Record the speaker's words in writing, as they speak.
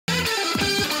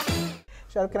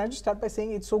Shah Rukh, can I just start by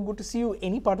saying it's so good to see you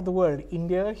any part of the world,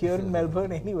 India, here in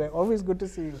Melbourne, anywhere. Always good to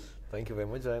see you. Thank you very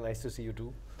much. Nice to see you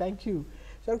too. Thank you.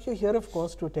 Shah Rukh, you're here, of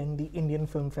course, to attend the Indian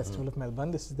Film Festival of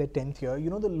Melbourne. This is their 10th year. You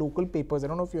know, the local papers, I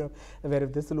don't know if you're aware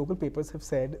of this, the local papers have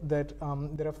said that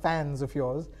there are fans of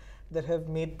yours that have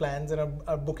made plans and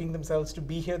are booking themselves to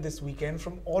be here this weekend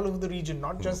from all over the region,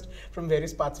 not just from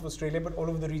various parts of Australia, but all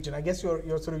over the region. I guess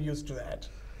you're sort of used to that.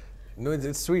 No,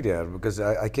 it's sweet here because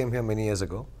I came here many years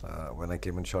ago when I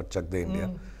came and shot Chak De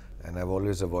India, and I've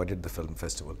always avoided the film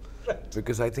festival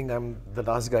because I think I'm the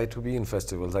last guy to be in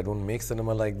festivals. I don't make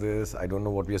cinema like this. I don't know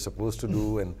what we are supposed to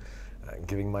do, and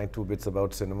giving my 2 bits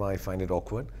about cinema, I find it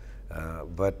awkward.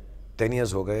 But 10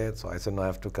 years ho gaye, so I said no, I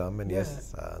have to come, and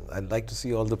yes, I'd like to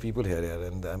see all the people here,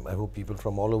 and I hope people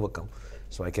from all over come,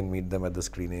 so I can meet them at the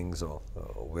screenings or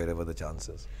wherever the chance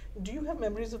is. Do you have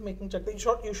memories of making Chak De?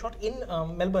 You shot in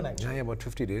Melbourne, actually. Yeah, about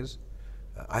 50 days.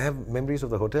 I have memories of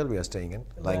the hotel we are staying in,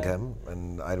 Langham,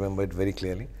 and I remember it very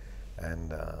clearly.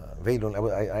 And very long.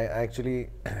 I actually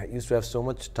used to have so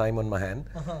much time on my hand.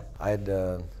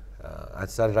 I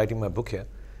started writing my book here,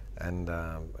 and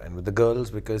with the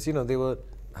girls, because you know they were,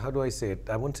 how do I say it?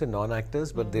 I won't say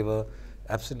non-actors, but they were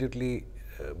absolutely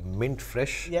mint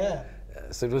fresh. Yeah.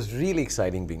 So it was really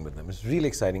exciting being with them. It's really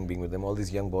exciting being with them, all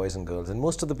these young boys and girls. And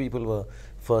most of the people were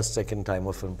first, second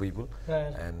timer film people.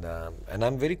 Right. And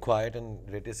I'm very quiet and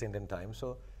reticent in time.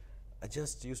 So I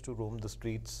just used to roam the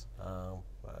streets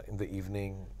in the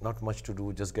evening, not much to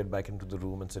do, just get back into the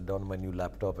room and sit down on my new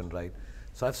laptop and write.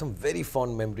 So I have some very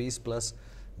fond memories, plus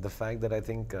the fact that I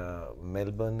think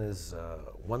Melbourne is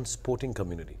one sporting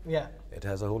community. Yeah. It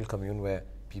has a whole commune where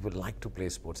people like to play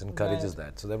sports, encourages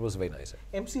that. So that was very nice.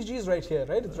 MCG is right here,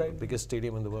 right? It's right. Biggest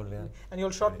stadium in the world, yeah. And you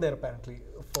all shot there apparently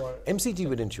for MCG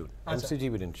we didn't shoot.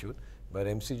 MCG we didn't shoot, but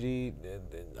MCG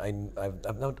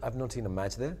I've not seen a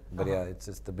match there. But yeah,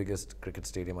 it's the biggest cricket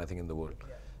stadium I think in the world.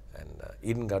 Yeah. And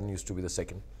Eden Garden used to be the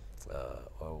second,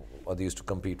 or they used to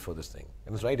compete for this thing.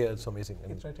 And it's right here. It's amazing.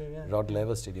 And it's right here, yeah. Rod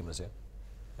Laver Stadium is here,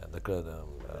 and the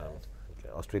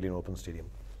Australian Open Stadium.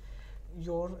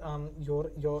 You're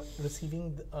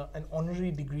receiving an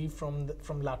honorary degree from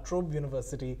La Trobe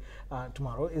University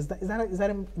tomorrow. Is that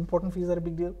important for you? Is that a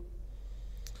big deal?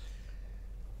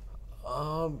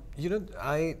 You know,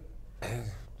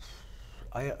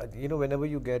 you know, whenever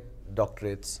you get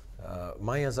doctorates,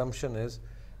 my assumption is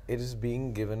it is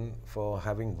being given for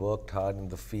having worked hard in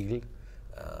the field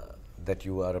that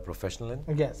you are a professional in.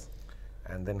 Yes.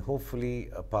 And then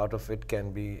hopefully a part of it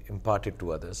can be imparted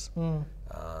to others.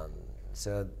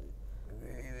 So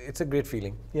it's a great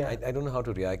feeling. Yeah. I don't know how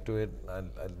to react to it.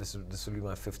 This will be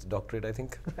my 5th doctorate, I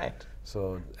think. Right.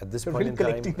 So at this You're point really in time,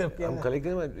 collecting them, yeah. I'm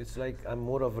collecting them. It's like I'm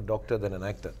more of a doctor than an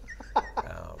actor.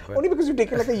 Only because you've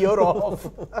taken like a year off.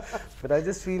 But I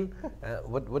just feel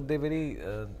what they very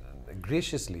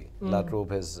graciously La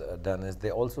Trobe has done is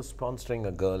they're also sponsoring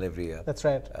a girl every year. That's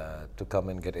right. To come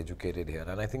and get educated here,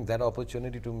 and I think that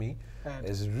opportunity to me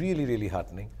is really, really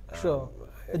heartening. Sure.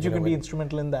 That you can be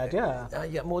instrumental in that, yeah.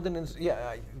 Yeah, more than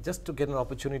just to get an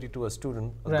opportunity to a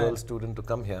student, a girl student, to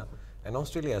come here. And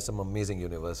Australia has some amazing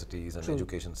universities and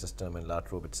education system, and La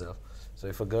Trobe itself. So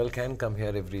if a girl can come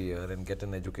here every year and get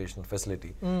an educational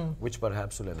facility, which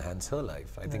perhaps will enhance her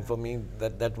life, I think for me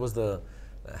that was the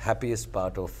happiest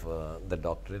part of the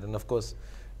doctorate. And of course,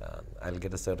 I'll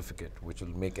get a certificate which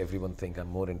will make everyone think I'm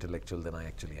more intellectual than I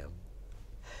actually am.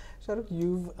 Shah Rukh,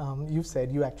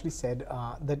 you actually said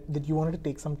that you wanted to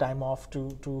take some time off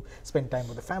to spend time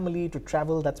with the family, to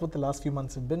travel. That's what the last few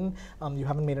months have been. You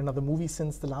haven't made another movie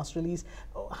since the last release.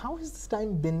 How has this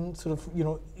time been sort of, you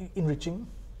know, enriching?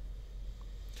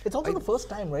 It's also the first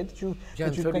time, right? That you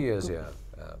 30 years, yeah.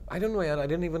 I don't know, I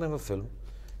didn't even have a film.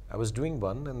 I was doing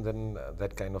one, and then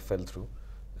that kind of fell through.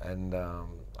 And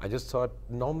I just thought,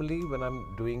 normally when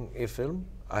I'm doing a film,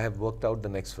 I have worked out the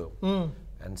next film.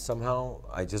 And somehow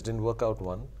I just didn't work out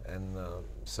one, and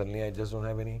suddenly I just don't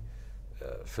have any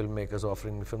filmmakers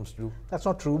offering me films to do. That's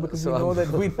not true, because so we know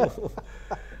that we know.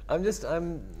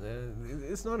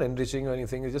 It's not enriching or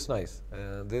anything, it's just nice.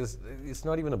 It's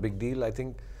not even a big deal. I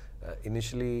think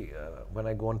initially when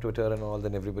I go on Twitter and all,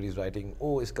 then everybody's writing,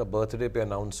 oh, iska birthday pe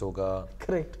announce hoga.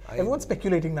 Correct. Everyone's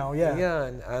speculating now, yeah.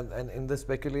 Yeah, and in the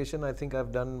speculation, I think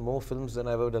I've done more films than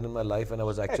I've ever done in my life, and I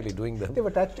was actually doing them. They've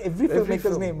attached every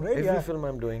filmmaker's name, right? Every film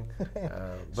I'm doing.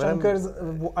 Shankar's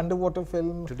underwater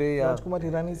film, today, Rajkumar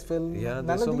Hirani's film. Yeah,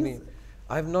 there's so many.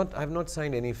 I've not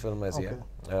signed any film as yet.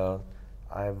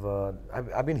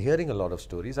 I've been hearing a lot of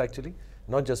stories actually,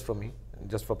 not just for me,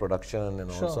 just for production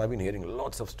and all. So I've been hearing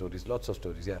lots of stories.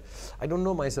 Yeah, I don't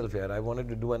know myself yet. I wanted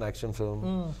to do an action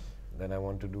film, then I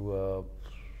want to do a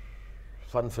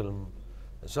fun film,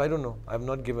 So I don't know. I've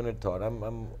not given it thought.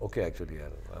 I'm okay actually. Yeah.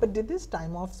 But did this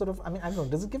time off sort of, I mean, I don't know,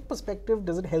 does it give perspective?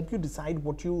 Does it help you decide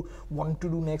what you want to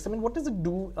do next? I mean, what does it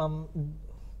do?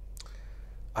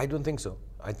 I don't think so.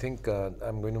 I think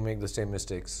I'm going to make the same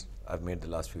mistakes I've made the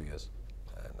last few years.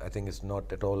 And I think it's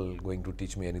not at all going to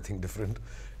teach me anything different.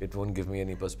 It won't give me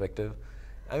any perspective.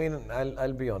 I mean,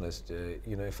 I'll be honest.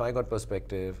 You know, if I got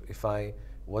perspective, if I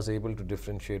was able to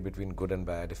differentiate between good and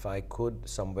bad, if I could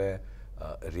somewhere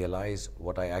realize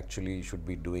what I actually should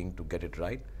be doing to get it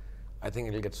right, I think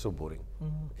it'll get so boring.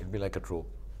 It'll be like a trope.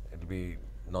 It'll be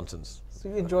nonsense. So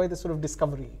you enjoy the sort of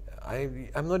discovery?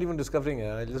 I'm not even discovering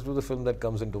it. I just do the film that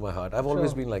comes into my heart. I've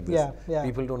always been like this. Yeah, yeah.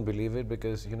 People don't believe it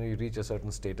because, you know, you reach a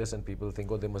certain status and people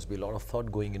think, oh, there must be a lot of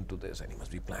thought going into this and you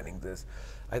must be planning this.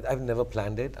 I've never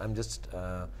planned it. I'm just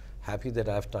happy that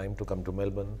I have time to come to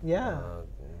Melbourne. Yeah.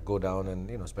 Go down and,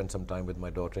 you know, spend some time with my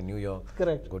daughter in New York.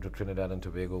 Correct. Go to Trinidad and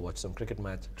Tobago, watch some cricket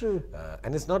match. True.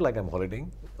 And it's not like I'm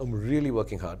holidaying. I'm really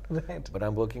working hard. Right. But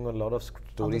I'm working on a lot of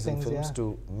stories and films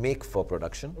to make for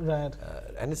production. Right.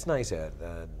 And it's nice, yeah,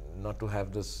 not to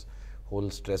have this whole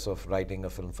stress of writing a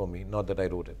film for me. Not that I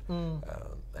wrote it,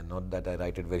 and not that I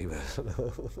write it very well.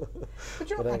 But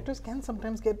you know, actors can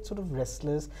sometimes get sort of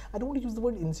restless. I don't want to use the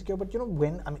word insecure, but you know,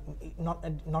 when, I mean, not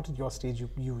at your stage,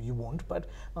 you won't, but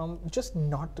just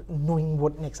not knowing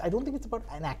what next. I don't think it's about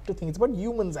an actor thing. It's about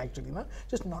humans actually, no?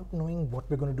 Just not knowing what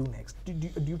we're going to do next.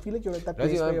 Do you feel like you're at that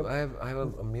place? Rajeev, I have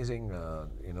an amazing,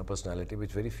 you know, personality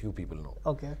which very few people know.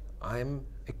 Okay. I am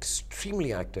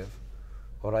extremely active,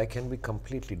 or I can be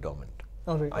completely dormant.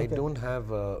 Oh, right, I don't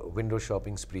have a window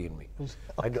shopping spree in me.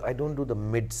 Okay. I don't do the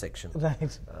mid section.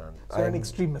 Right. So you're an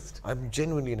extremist. I'm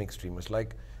genuinely an extremist.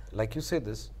 Like you say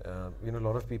this, you know, a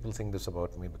lot of people think this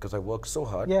about me because I work so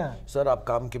hard. Yeah. Sir, aap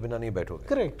kaam ke bina nahi baithoge.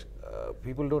 Correct.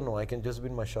 People don't know. I can just be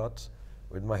in my shorts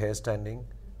with my hair standing,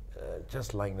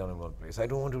 just lying down in one place. I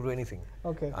don't want to do anything.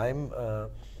 Okay.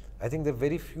 I think there are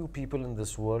very few people in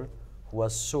this world who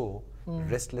are so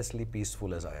restlessly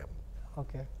peaceful as I am.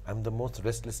 Okay. I'm the most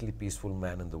restlessly peaceful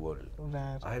man in the world.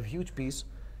 Right. I have huge peace,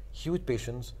 huge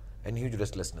patience, and huge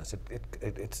restlessness.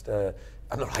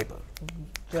 I'm not hyper.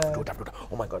 Yeah.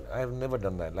 Oh my God, I have never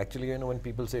done that. Actually, you know, when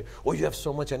people say, "Oh, you have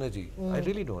so much energy," I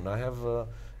really don't. I have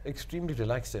extremely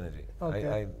relaxed energy.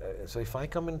 Okay. So if I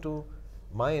come into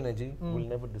my energy, will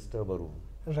never disturb a room.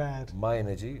 Right. My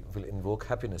energy will invoke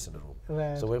happiness in a room.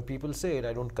 Right. So when people say it,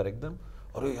 I don't correct them.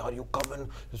 Are you coming?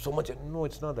 So much. No,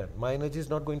 it's not that. My energy is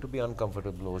not going to be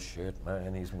uncomfortable. Oh shit,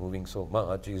 man, he's moving so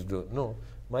much. No,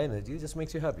 my energy just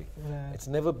makes you happy. Right. It's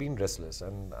never been restless,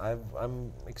 and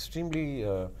I'm extremely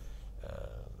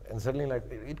and suddenly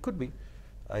like it could be.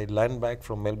 I land back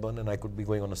from Melbourne and I could be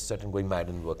going on a set and going mad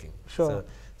and working. Sure.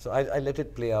 So I let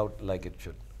it play out like it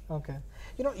should. Okay.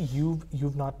 You know,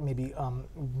 you've not maybe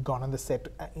gone on the set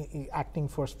acting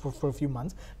for a few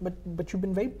months, but you've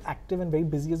been very active and very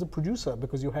busy as a producer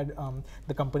because you had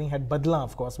the company had Badla,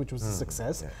 of course, which was a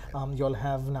success. Yeah. You'll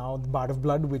have now The Bard of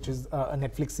Blood, which is a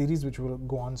Netflix series which will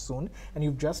go on soon, and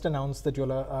you've just announced that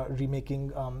you're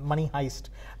remaking Money Heist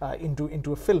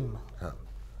into a film. Huh.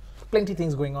 Plenty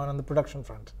things going on the production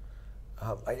front.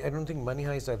 I don't think Money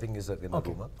Heist, I think, is a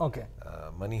rumor. Okay.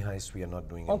 Money Heist, we are not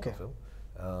doing in the film.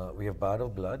 We have Bard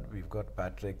of Blood. We've got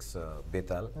Patrick's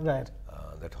Betal. Right.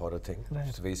 That horror thing. Right.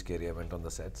 It's very scary. I went on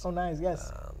the sets. Oh, nice.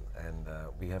 Yes. And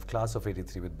we have Class of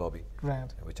 '83 with Bobby.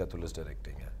 Right. Which Atul is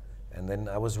directing. Yeah. And then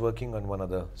I was working on one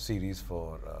other series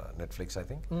for Netflix, I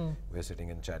think. We're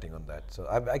sitting and chatting on that. So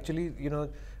I've actually, you know,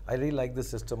 I really like the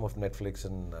system of Netflix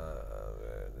and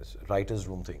this writer's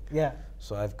room thing. Yeah.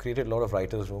 So I've created a lot of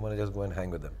writer's room and I just go and hang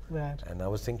with them. Right. And I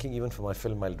was thinking even for my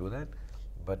film I'll do that.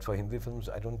 But for Hindi films,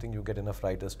 I don't think you get enough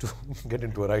writers to get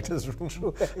into a writer's room.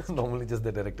 Normally just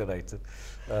the director writes it.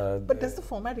 But does the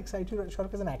format excite you, Shah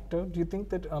Rukh, as an actor? Do you think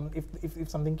that if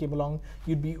something came along,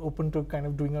 you'd be open to kind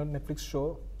of doing a Netflix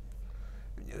show?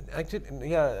 Actually,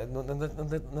 yeah,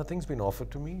 nothing's been offered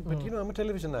to me. But you know, I'm a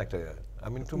television actor. Yeah. I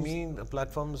mean, to me, the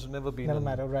platform's never been. Never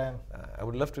matter, right? I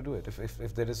would love to do it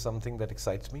if there is something that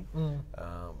excites me.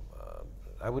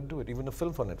 I would do it, even a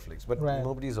film for Netflix. But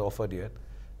nobody's offered yet.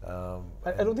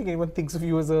 I don't think anyone thinks of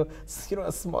you as a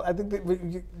small. I think that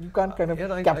you can't kind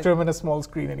of capture him in a small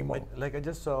screen anymore. Like I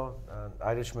just saw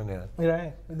Irishman here.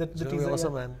 Right, the teaser.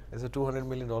 Awesome, man. It's a $200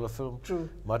 million film. True.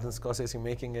 Martin Scorsese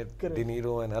making it. Correct. De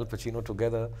Niro and Al Pacino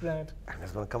together. Right. And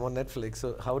it's going to come on Netflix.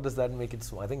 So how does that make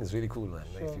it? I think it's really cool, man.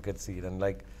 Sure. If you could see it, and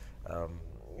like,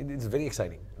 it's very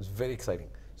exciting. It's very exciting.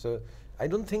 So I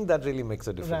don't think that really makes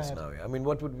a difference now. Yeah. I mean,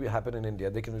 what would happen in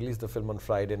India? They can release the film on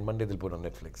Friday and Monday they'll put it on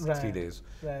Netflix. 3 days,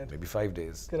 maybe 5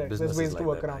 days. Correct. There's ways to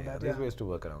work around that. There's ways to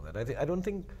work around that. I don't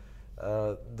think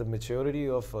the maturity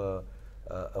of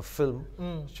a film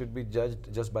should be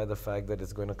judged just by the fact that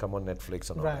it's going to come on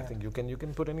Netflix or not. I think you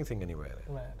can put anything anywhere.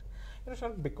 Right. You know, Shah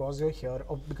Rukh, because you're here,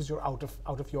 or because you're out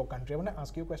of your country, I want to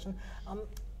ask you a question.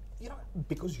 You know,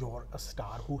 because you're a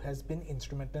star who has been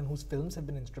instrumental and whose films have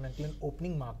been instrumental in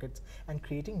opening markets and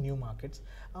creating new markets,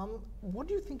 what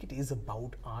do you think it is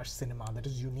about our cinema that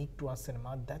is unique to our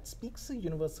cinema that speaks a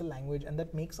universal language and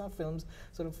that makes our films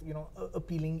sort of, you know,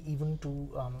 appealing even to,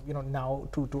 you know, now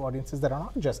to audiences that are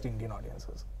not just Indian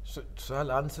audiences? So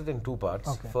I'll answer it in two parts.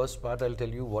 Okay. First part, I'll tell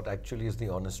you what actually is the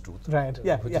honest truth. Right.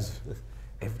 Yeah. Which is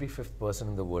every fifth person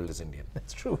in the world is Indian.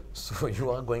 That's true. So you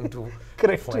are going to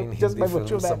Correct. find Just Hindi by virtue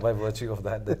films of that. by virtue of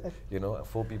that, you know,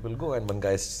 4 people go and one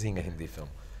guy is seeing a Hindi film.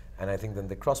 And I think then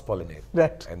they cross-pollinate.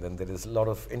 Right. And then there is a lot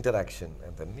of interaction.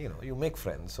 And then, you know, you make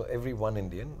friends. So every one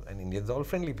Indian, and Indians are all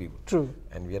friendly people. True.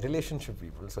 And we are relationship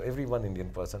people. So every one Indian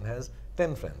person has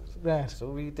 10 friends. Right. So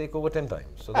we take over 10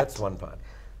 times. So that's one part.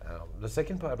 The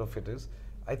second part of it is,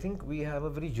 I think we have a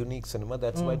very unique cinema.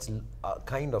 That's why it's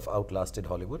kind of outlasted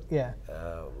Hollywood. Yeah.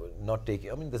 Not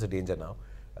taking, I mean, there's a danger now.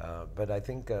 But I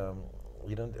think,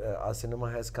 you know, our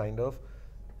cinema has kind of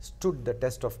stood the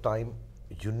test of time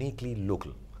uniquely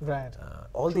local. Right.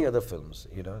 All the other films,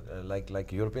 you know,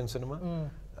 like European cinema,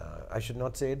 I should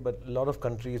not say it, but a lot of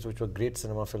countries which were great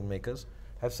cinema filmmakers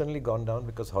have suddenly gone down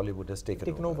because Hollywood has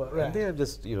taken over. Right. And they are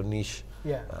just, you know, niche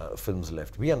films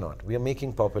left. We are not. We are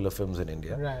making popular films in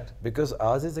India. Right. Because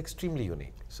ours is extremely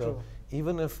unique. So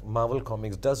even if Marvel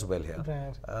Comics does well here,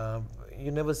 Right. You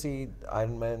never see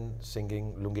Iron Man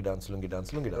singing lungi dance, lungi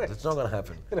dance, lungi dance. It's not going to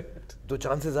happen. The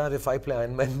chances are if I play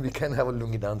Iron Man, we can have a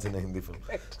lungi dance in a Hindi film.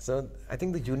 So I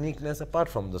think the uniqueness, apart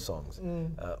from the songs,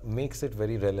 makes it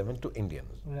very relevant to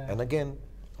Indians. Right. And again,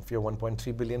 if you're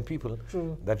 1.3 billion people,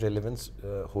 that relevance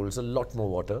holds a lot more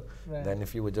water than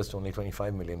if you were just only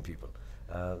 25 million people.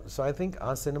 So I think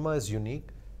our cinema is unique.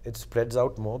 It spreads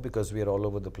out more because we are all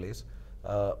over the place.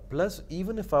 Plus,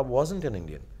 even if I wasn't an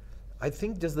Indian, I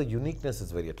think just the uniqueness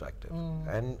is very attractive.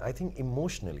 And I think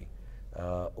emotionally,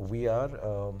 we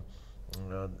are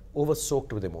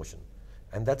over-soaked with emotion.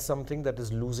 And that's something that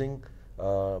is losing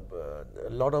a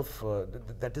lot of,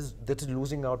 that is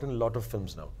losing out in a lot of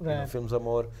films now. Right. You know, films are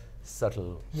more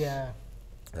subtle,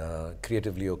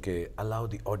 creatively okay, allow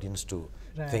the audience to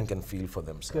think and feel for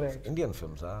themselves. Correct. Indian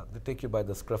films are, they take you by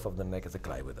the scruff of the neck and say,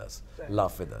 cry with us,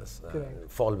 laugh with us,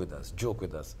 fall with us, joke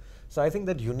with us. So I think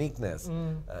that uniqueness,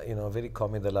 you know, very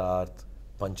comedala art,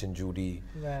 Punch and Judy,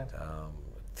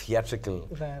 theatrical,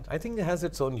 I think it has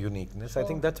its own uniqueness. I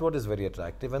think that's what is very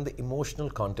attractive, and the emotional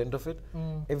content of it,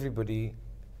 everybody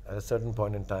at a certain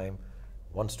point in time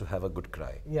wants to have a good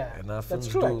cry. And our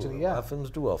films our films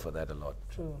do offer that a lot.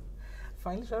 True.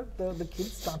 Finally, Shah Rukh, the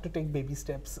kids start to take baby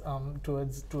steps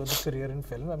towards a career in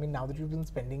film. I mean, now that you've been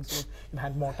spending, you've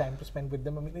had more time to spend with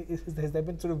them. I mean, has there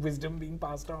been sort of wisdom being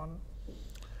passed on?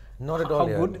 Not at all.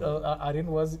 How good Aryan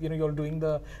was, you know, you're doing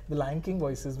the Lion King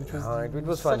voices, which was it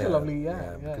was such fun, a lovely,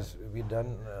 because we'd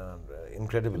done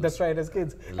Incredibles. That's right, as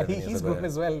kids. And he's grown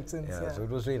as well since. So it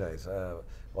was really nice.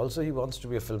 Also, he wants to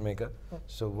be a filmmaker.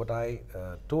 So what I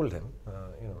told him,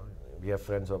 you know, we have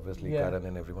friends obviously, Karan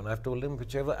and everyone. I've told him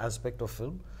whichever aspect of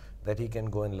film that he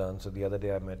can go and learn. So the other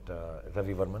day I met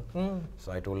Ravi Varman.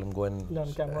 So I told him go and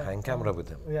hang camera with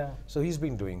him. So he's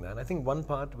been doing that. I think one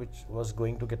part which was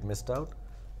going to get missed out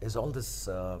is all this,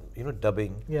 you know,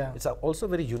 dubbing. It's also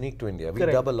very unique to India. We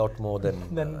dub a lot more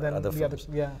than other films.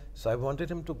 So I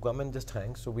wanted him to come and just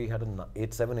hang. So we had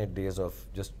 8 days of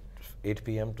just 8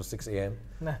 p.m. to 6 a.m.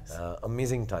 Nice.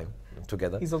 Amazing time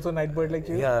together. He's also a night bird like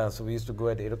you? Yeah, so we used to go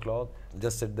at 8 o'clock,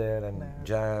 just sit there and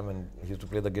jam, and he used to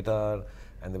play the guitar,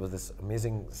 and there was this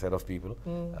amazing set of people.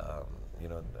 You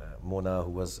know, Mona,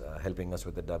 who was helping us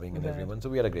with the dubbing and everyone. So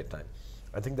we had a great time.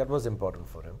 I think that was important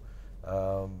for him.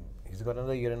 He's got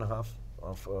another 1.5 years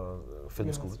of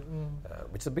film school,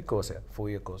 which is a big course here,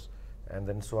 4-year course. And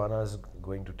then Swana is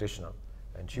going to Tish now,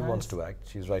 and she wants to act.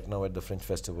 She's right now at the Fringe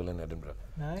Festival in Edinburgh.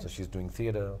 So she's doing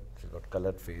theatre, she's got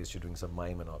coloured face, she's doing some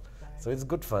mime and all. So it's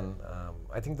good fun.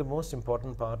 I think the most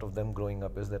important part of them growing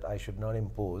up is that I should not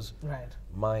impose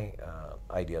my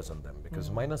ideas on them, because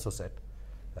mine are so set.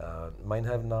 Mine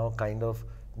have now kind of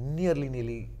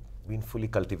nearly been fully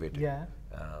cultivated.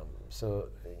 So,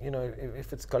 you know,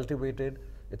 if it's cultivated,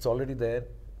 it's already there,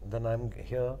 then I'm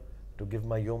here to give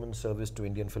my yeoman service to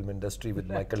Indian film industry with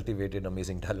my cultivated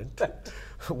amazing talent.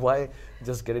 Why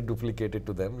just get it duplicated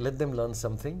to them? Let them learn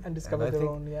something. And discover their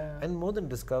own, And more than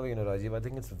discover, you know, Rajeev, I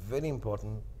think it's very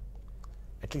important,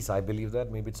 at least I believe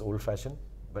that, maybe it's old-fashioned,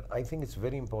 but I think it's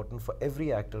very important for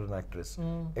every actor and actress,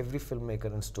 every filmmaker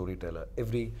and storyteller,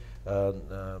 every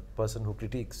person who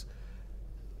critiques,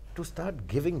 to start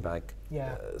giving back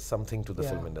something to the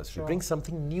film industry, bring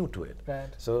something new to it. Right.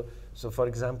 So for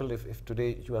example, if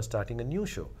today you are starting a new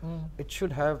show, it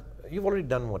should have, you've already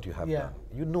done what you have done.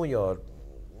 You know your,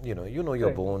 you know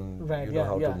your bone, you know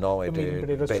how to gnaw at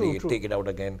it, bury it, take it out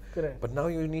again. But now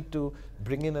you need to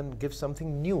bring in and give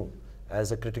something new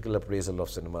as a critical appraisal of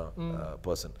cinema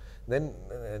person. Then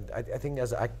I think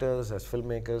as actors, as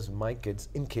filmmakers, my kids,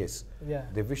 in case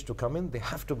they wish to come in, they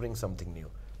have to bring something new.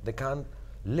 They can't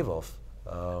live off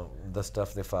the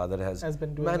stuff their father has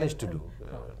managed to do.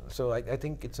 So I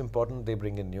think it's important they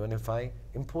bring in new, and if I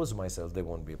impose myself, they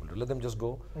won't be able to. Let them just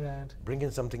go, bring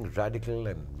in something radical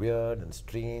and weird and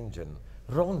strange and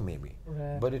wrong maybe,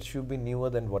 but it should be newer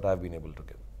than what I've been able to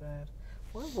give.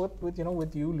 Well, what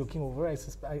with you looking over, I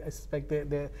suspect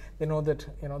they know that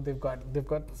they've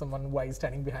got someone wise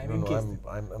standing behind. No,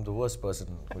 I'm the worst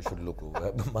person who should look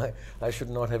over. I should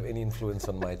not have any influence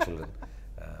on my children.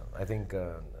 I think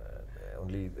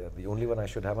the only one I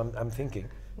should have, I'm thinking,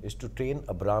 is to train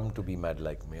Abram to be mad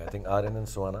like me. I think Aryan and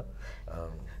Suana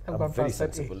are very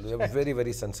sensible. They're very,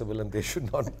 very sensible, and they should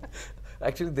not.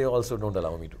 Actually, they also don't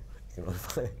allow me to.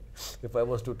 If I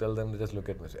was to tell them, they just look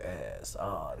at me and say,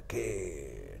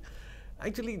 S-R-K.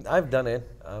 Actually, I've done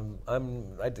it. I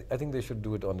think they should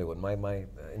do it on their own. My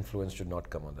influence should not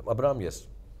come on them. Abram, yes.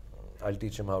 I'll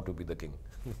teach him how to be the king.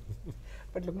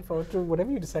 But looking forward to whatever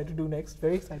you decide to do next.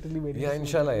 Very excitedly waiting. Yeah,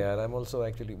 inshallah, yeah. I'm also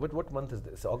actually, what month is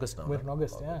this? It's August now. We're in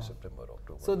August, September,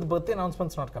 October. So the birthday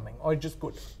announcement's not coming, or it just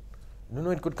could? No,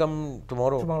 it could come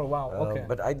tomorrow. Tomorrow, wow, okay.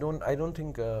 But I don't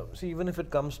think, see, even if it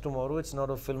comes tomorrow, it's not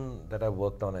a film that I've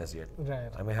worked on as yet.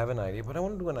 Right. I may have an idea, but I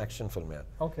want to do an action film, yeah.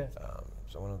 Okay.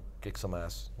 So I want to kick some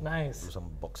ass. Nice. Do some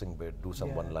boxing bit, do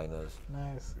some one-liners.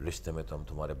 Nice. Rishte mein tum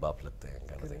tumhare baap lagte hain,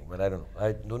 kind of thing. But I don't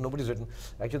know. Nobody's written.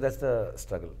 Actually, that's the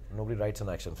struggle. Nobody writes an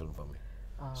action film for me.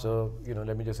 So,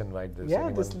 let me just invite this. Yeah,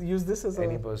 use this as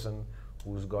any person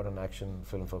who's got an action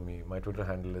film for me. My Twitter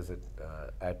handle is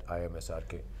at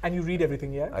IMSRK. And you read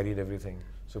everything, yeah? I read everything.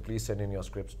 So please send in your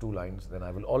scripts, 2 lines. Then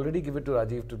I will already give it to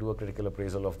Rajeev to do a critical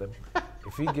appraisal of them.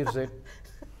 If he gives it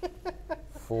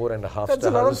 4.5 stars. That's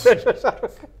a lot of pressure, Shah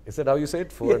Rukh. Is that how you say it?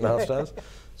 4.5 stars?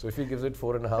 So if he gives it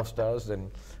 4.5 stars, then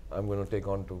I'm going to take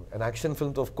on to an action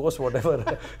film. So of course, whatever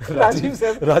Rajeev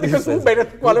says, because says, who better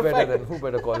qualify? Who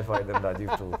better qualify than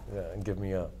Rajeev to and give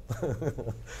me a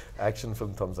action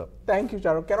film thumbs up. Thank you,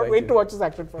 Shah Rukh. Cannot wait to watch this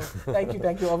action film. Thank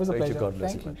you. Always a pleasure. God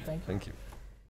bless you. Thank you. Thank you.